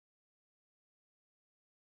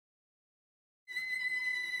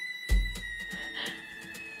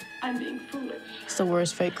I'm being foolish. It's the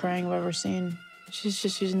worst fake crying I've ever seen. She's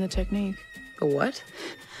just using the technique. A what?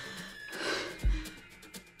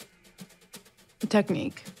 The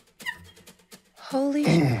technique. Holy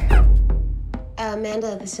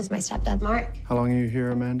Amanda, this is my stepdad, Mark. How long are you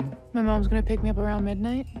here, Amanda? My mom's gonna pick me up around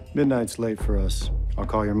midnight. Midnight's late for us. I'll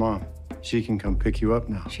call your mom. She can come pick you up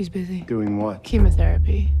now. She's busy. Doing what?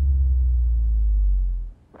 Chemotherapy.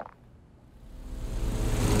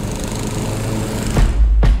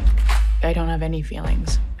 I don't have any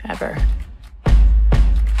feelings, ever.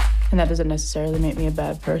 And that doesn't necessarily make me a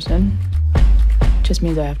bad person. It just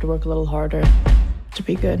means I have to work a little harder to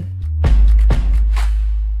be good.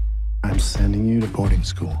 I'm sending you to boarding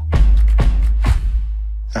school.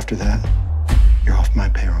 After that, you're off my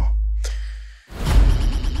payroll.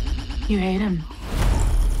 You hate him.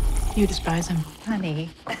 You despise him. honey,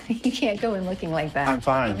 you can't go in looking like that. I'm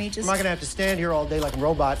fine. Let me just... I'm not gonna have to stand here all day like a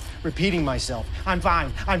robot repeating myself. I'm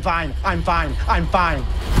fine, I'm fine, I'm fine, I'm fine.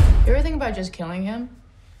 You ever think about just killing him?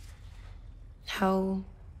 How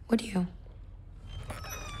would you?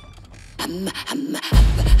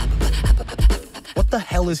 What the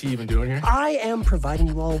hell is he even doing here? I am providing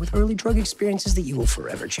you all with early drug experiences that you will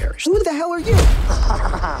forever cherish. Who the hell are you?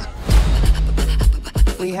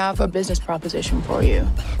 We have a business proposition for you.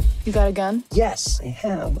 You got a gun? Yes, I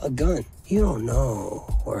have a gun. You don't know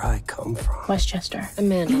where I come from. Westchester.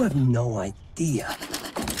 Amanda. You have no idea.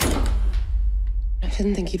 I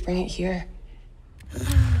didn't think you'd bring it here. You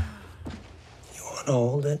want to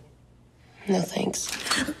hold it? No, thanks.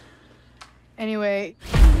 Anyway,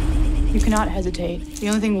 you cannot hesitate. The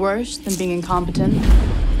only thing worse than being incompetent,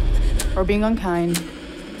 or being unkind,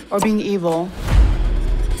 or being evil,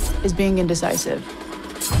 is being indecisive.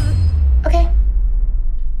 Okay.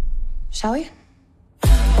 Shall we?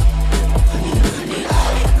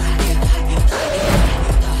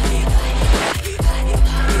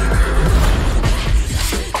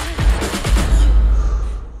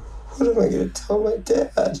 What am I gonna tell my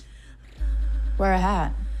dad? Wear a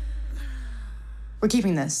hat. We're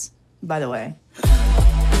keeping this, by the way.